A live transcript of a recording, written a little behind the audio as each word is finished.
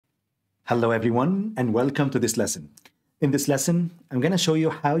Hello everyone, and welcome to this lesson. In this lesson, I'm going to show you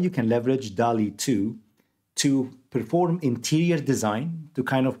how you can leverage DALL-E 2 to perform interior design, to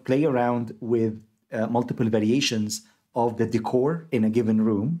kind of play around with multiple variations of the decor in a given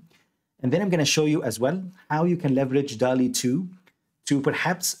room. And then I'm going to show you as well how you can leverage DALL-E 2 to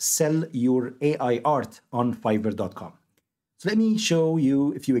perhaps sell your AI art on Fiverr.com. So let me show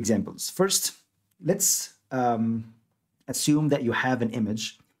you a few examples. First, let's assume that you have an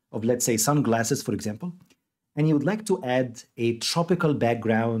image of, let's say, sunglasses, for example, and you would like to add a tropical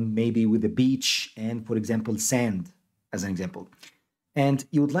background, maybe with a beach and, for example, sand as an example. And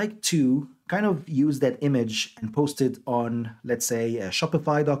you would like to kind of use that image and post it on, let's say,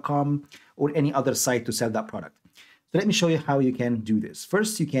 Shopify.com or any other site to sell that product. So let me show you how you can do this.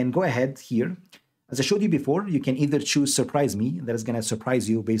 First, you can go ahead here. As I showed you before, you can either choose Surprise Me. That is going to surprise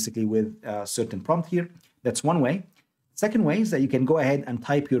you basically with a certain prompt here. That's one way. Second way is that you can go ahead and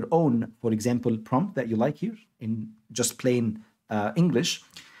type your own, for example, prompt that you like here in just plain English.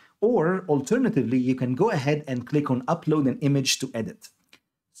 Or alternatively, you can go ahead and click on Upload an image to edit.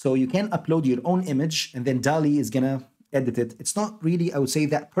 So you can upload your own image and then DALL-E is going to edit it. It's not really, I would say,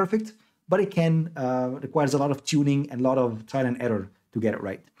 that perfect, but it can requires a lot of tuning and a lot of trial and error to get it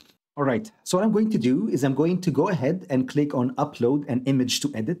right. All right, so what I'm going to do is I'm going to go ahead and click on Upload an image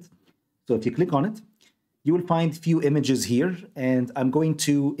to edit. So if you click on it, you will find few images here, and I'm going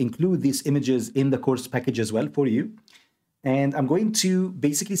to include these images in the course package as well for you. And I'm going to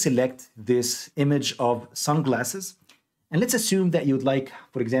basically select this image of sunglasses. And let's assume that you'd like,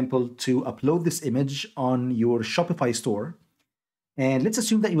 for example, to upload this image on your Shopify store. And let's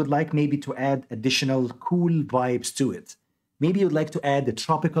assume that you would like maybe to add additional cool vibes to it. Maybe you'd like to add a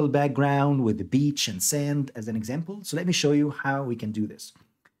tropical background with the beach and sand as an example. So let me show you how we can do this.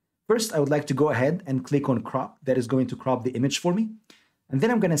 First, I would like to go ahead and click on crop. That is going to crop the image for me. And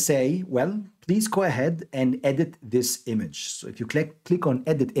then I'm going to say, well, please go ahead and edit this image. So if you click on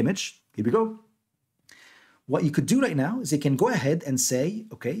edit image, here we go. What you could do right now is you can go ahead and say,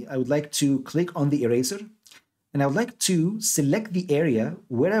 okay, I would like to click on the eraser and I would like to select the area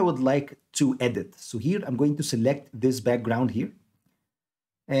where I would like to edit. So here I'm going to select this background here.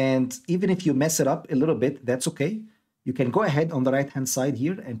 And even if you mess it up a little bit, that's okay. You can go ahead on the right-hand side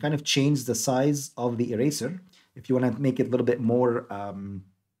here and kind of change the size of the eraser if you want to make it a little bit more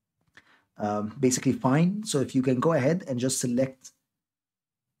basically fine. So if you can go ahead and just select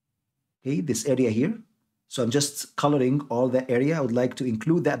this area here. So I'm just coloring all that area. I would like to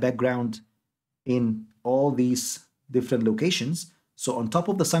include that background in all these different locations. So on top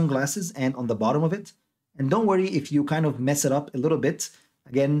of the sunglasses and on the bottom of it. And don't worry if you kind of mess it up a little bit.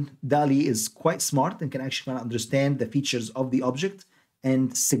 Again, DALL-E is quite smart and can actually kind of understand the features of the object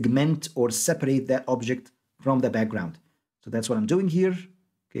and segment or separate that object from the background. So that's what I'm doing here.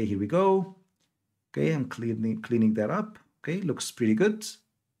 Okay, here we go. Okay, I'm cleaning that up. Okay, looks pretty good.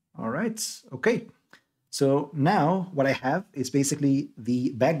 All right, okay. So now what I have is basically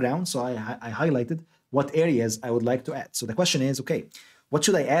the background. So I highlighted what areas I would like to add. So the question is, okay, what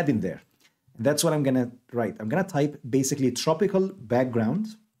should I add in there? And that's what I'm going to write. I'm going to type basically tropical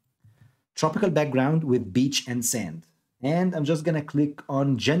background with beach and sand. And I'm just going to click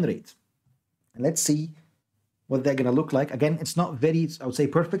on generate. And let's see what they're going to look like. Again, it's not very, I would say,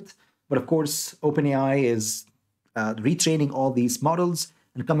 perfect. But of course, OpenAI is retraining all these models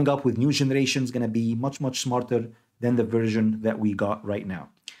and coming up with new generations going to be much, much smarter than the version that we got right now.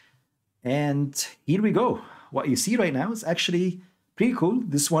 And here we go. What you see right now is actually pretty cool.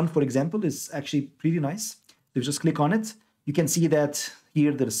 This one, for example, is actually pretty nice. If you just click on it, you can see that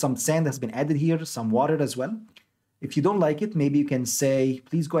here there's some sand has been added here, some water as well. If you don't like it, maybe you can say,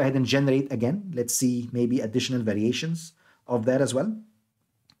 please go ahead and generate again. Let's see maybe additional variations of that as well.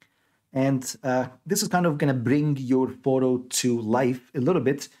 And this is kind of going to bring your photo to life a little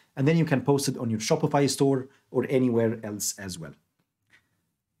bit, and then you can post it on your Shopify store or anywhere else as well.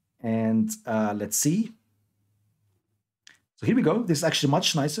 And let's see. So here we go. This is actually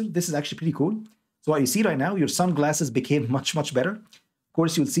much nicer. This is actually pretty cool. So what you see right now, your sunglasses became much, much better. Of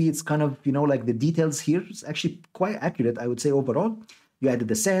course, you'll see it's kind of, like the details here is actually quite accurate, I would say, overall. You added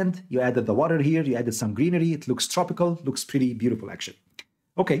the sand, you added the water here, you added some greenery. It looks tropical, looks pretty beautiful, actually.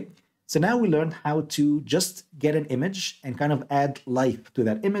 Okay, so now we learned how to just get an image and kind of add life to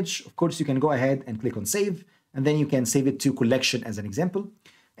that image. Of course, you can go ahead and click on save, and then you can save it to collection as an example.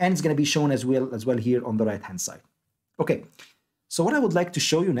 And it's going to be shown as well here on the right-hand side. Okay. So what I would like to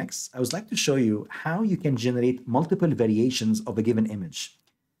show you next, I would like to show you how you can generate multiple variations of a given image.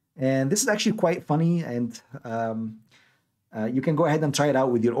 And this is actually quite funny, and you can go ahead and try it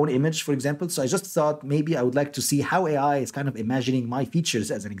out with your own image, for example. So I just thought maybe I would like to see how AI is kind of imagining my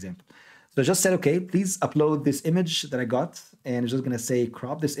features as an example. So I just said, okay, please upload this image that I got, and it's just going to say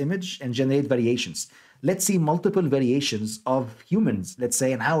crop this image and generate variations. Let's see multiple variations of humans, let's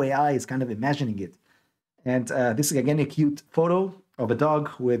say, and how AI is kind of imagining it. And this is, again, a cute photo of a dog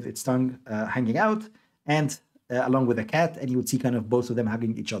with its tongue hanging out, and along with a cat, and you would see kind of both of them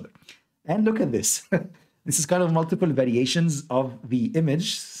hugging each other. And look at this. This is kind of multiple variations of the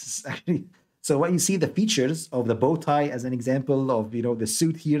image. Actually, so what you see, the features of the bow tie as an example of, the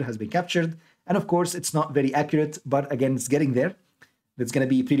suit here has been captured. And of course, it's not very accurate, but again, it's getting there. It's going to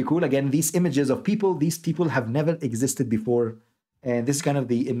be pretty cool. Again, these images of people, these people have never existed before. And this is kind of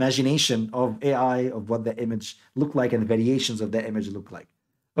the imagination of AI of what the image look like and the variations of that image look like.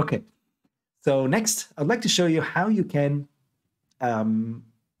 Okay. So next, I'd like to show you how you can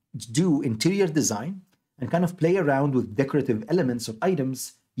do interior design and kind of play around with decorative elements of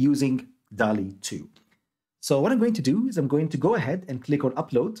items using DALL-E 2. So what I'm going to do is I'm going to go ahead and click on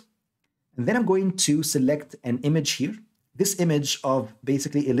upload, and then I'm going to select an image here, this image of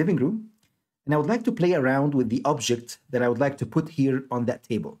basically a living room, and I would like to play around with the object that I would like to put here on that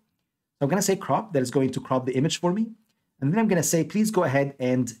table. So I'm going to say crop, that is going to crop the image for me, and then I'm going to say, please go ahead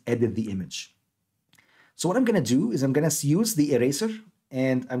and edit the image. So what I'm going to do is I'm going to use the eraser,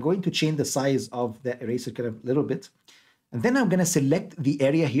 and I'm going to change the size of the eraser kind of a little bit. And then I'm going to select the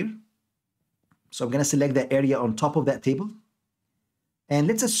area here. So I'm going to select the area on top of that table. And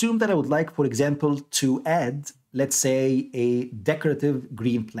let's assume that I would like, for example, to add, let's say, a decorative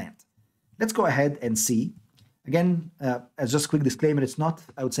green plant. Let's go ahead and see. Again, as just a quick disclaimer, it's not,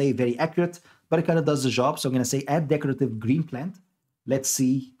 I would say, very accurate, but it kind of does the job. So I'm going to say add decorative green plant. Let's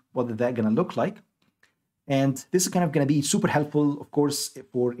see what that's going to look like. And this is kind of going to be super helpful, of course,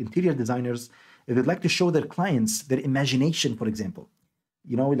 for interior designers if they'd like to show their clients their imagination, for example.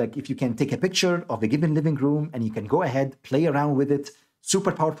 Like if you can take a picture of a given living room and you can go ahead, play around with it,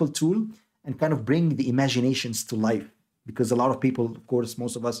 super powerful tool, and kind of bring the imaginations to life. Because a lot of people, of course,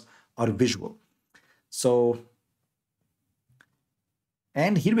 most of us are visual. So,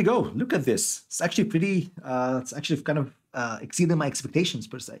 and here we go. Look at this. It's actually it's actually kind of exceeded my expectations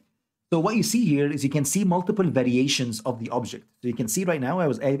per se. So what you see here is you can see multiple variations of the object. So you can see right now I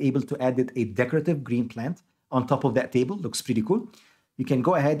was able to add a decorative green plant on top of that table. Looks pretty cool. You can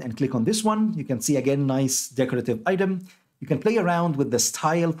go ahead and click on this one. You can see again, nice decorative item. You can play around with the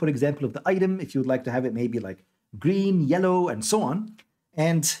style, for example, of the item if you would like to have it maybe like green, yellow, and so on.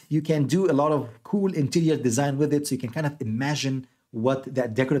 And you can do a lot of cool interior design with it. So you can kind of imagine what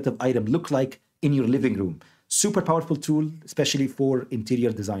that decorative item look like in your living room. Super powerful tool, especially for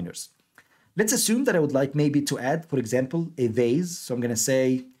interior designers. Let's assume that I would like maybe to add, for example, a vase. So I'm going to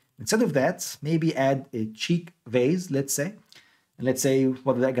say, instead of that, maybe add a cheek vase, let's say. And let's say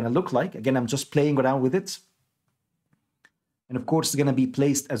what that's going to look like. Again, I'm just playing around with it. And of course, it's going to be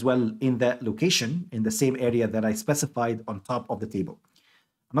placed as well in that location, in the same area that I specified on top of the table.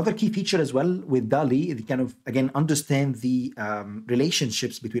 Another key feature as well with DALL-E is you kind of, again, understand the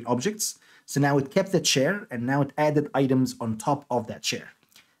relationships between objects. So now it kept the chair, and now it added items on top of that chair.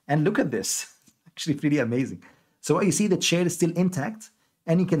 And look at this, actually pretty amazing. So what you see, the chair is still intact,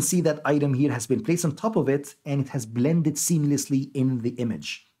 and you can see that item here has been placed on top of it, and it has blended seamlessly in the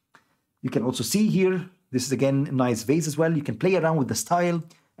image. You can also see here, this is again a nice vase as well. You can play around with the style,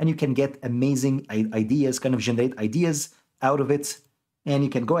 and you can get amazing ideas, kind of generate ideas out of it. And you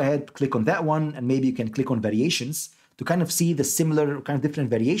can go ahead, click on that one, and maybe you can click on variations to kind of see the similar, kind of different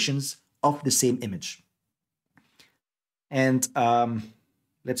variations of the same image. And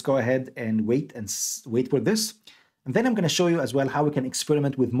let's go ahead and wait for this. And then I'm going to show you as well how we can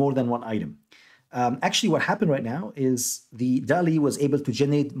experiment with more than one item. Actually, what happened right now is the DALL-E was able to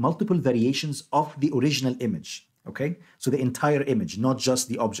generate multiple variations of the original image, okay? So the entire image, not just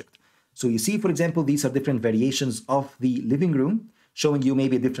the object. So you see, for example, these are different variations of the living room, showing you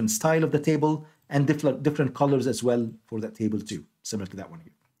maybe a different style of the table and different colors as well for that table too, similar to that one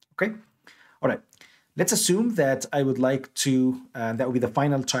here, okay? All right. Let's assume that I would like to, that would be the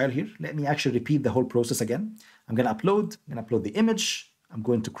final child here. Let me actually repeat the whole process again. I'm going to upload the image. I'm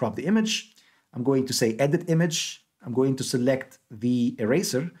going to crop the image. I'm going to say edit image. I'm going to select the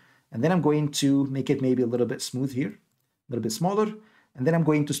eraser, and then I'm going to make it maybe a little bit smooth here, a little bit smaller. And then I'm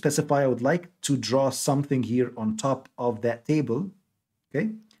going to specify I would like to draw something here on top of that table,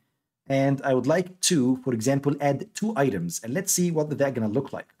 okay? And I would like to, for example, add 2 items, and let's see what that's going to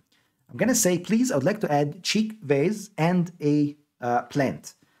look like. I'm going to say, please, I would like to add cheek vase and a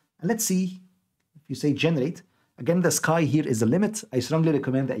plant. And let's see if you say generate. Again, the sky here is the limit. I strongly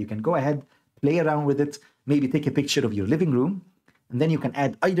recommend that you can go ahead, play around with it, maybe take a picture of your living room, and then you can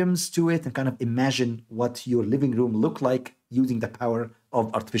add items to it and kind of imagine what your living room look like using the power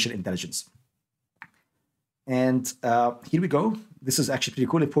of artificial intelligence. And here we go. This is actually pretty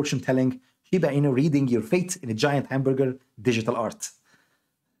cool. A fortune telling Shiba Inu reading your fate in a giant hamburger, digital art.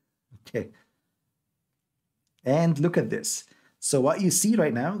 Okay. And look at this. So what you see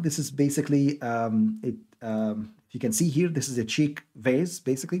right now, this is basically, if you can see here, this is a cheek vase,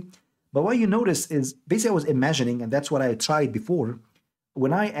 basically. But what you notice is, basically I was imagining, and that's what I tried before,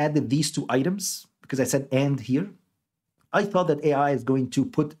 when I added these two items, because I said and here, I thought that AI is going to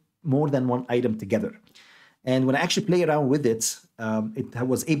put more than one item together. And when I actually play around with it, it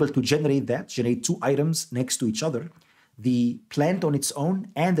was able to generate two items next to each other, the plant on its own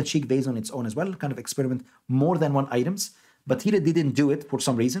and the cheek vase on its own as well, kind of experiment more than one items. But here it didn't do it for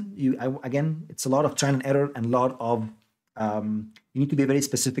some reason. Again, it's a lot of trial and error and a lot of, you need to be very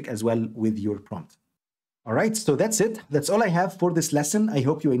specific as well with your prompt. All right, so that's it. That's all I have for this lesson. I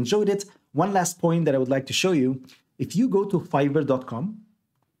hope you enjoyed it. One last point that I would like to show you. If you go to Fiverr.com,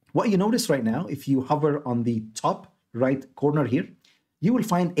 what you notice right now, if you hover on the top right corner here, you will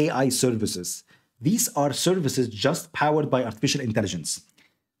find AI services. These are services just powered by artificial intelligence.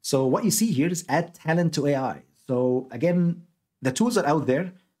 So what you see here is add talent to AI. So again, the tools are out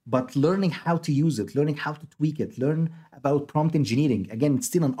there, but learning how to use it, learning how to tweak it, learn about prompt engineering. Again, it's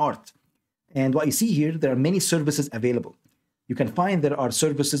still an art. And what you see here, there are many services available. You can find there are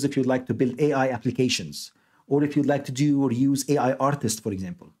services if you'd like to build AI applications, or if you'd like to do or use AI artists, for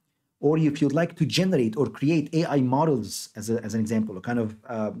example. Or if you'd like to generate or create AI models as an example, or kind of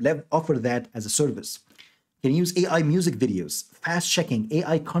offer that as a service. You can use AI music videos, fast checking,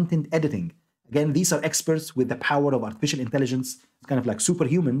 AI content editing. Again, these are experts with the power of artificial intelligence. It's kind of like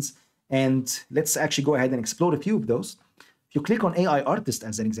superhumans. And let's actually go ahead and explore a few of those. If you click on AI artist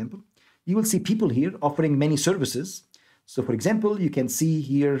as an example, you will see people here offering many services. So for example, you can see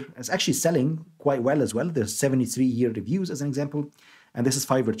here, it's actually selling quite well as well. There's 73-year reviews as an example. And this is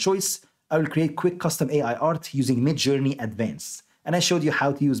Fiverr choice. I will create quick custom AI art using Midjourney Advanced. And I showed you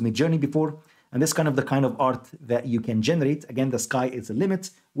how to use Midjourney before. And this is the kind of art that you can generate. Again, the sky is the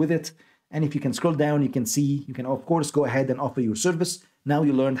limit with it. And if you can scroll down, you can see, you can of course go ahead and offer your service. Now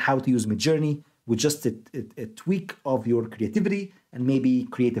you learned how to use Midjourney with just a tweak of your creativity and maybe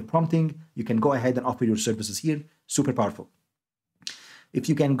creative prompting. You can go ahead and offer your services here. Super powerful. If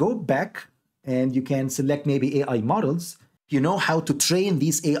you can go back and you can select maybe AI models, you know how to train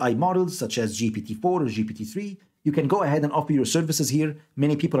these AI models such as GPT-4 or GPT-3, you can go ahead and offer your services here.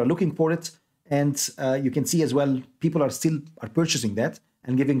 Many people are looking for it. And you can see as well, people are purchasing that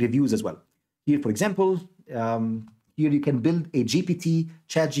and giving reviews as well. Here, for example, here you can build a GPT,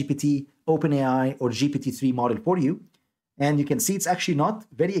 ChatGPT, OpenAI, or GPT-3 model for you. And you can see it's actually not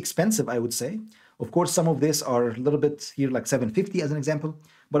very expensive, I would say. Of course, some of this are a little bit here like $750 as an example.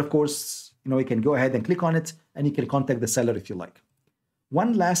 But of course, you can go ahead and click on it and you can contact the seller if you like.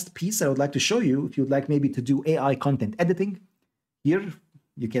 One last piece I would like to show you, if you'd like maybe to do AI content editing, here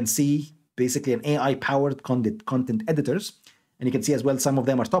you can see basically an AI-powered content editors. And you can see as well, some of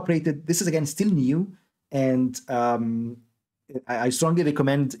them are top rated. This is again, still new. And I strongly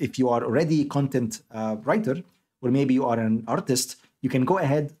recommend if you are already a content writer, or maybe you are an artist, you can go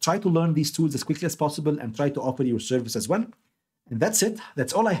ahead, try to learn these tools as quickly as possible and try to offer your service as well. And that's it.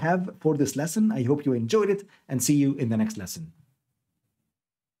 That's all I have for this lesson. I hope you enjoyed it and see you in the next lesson.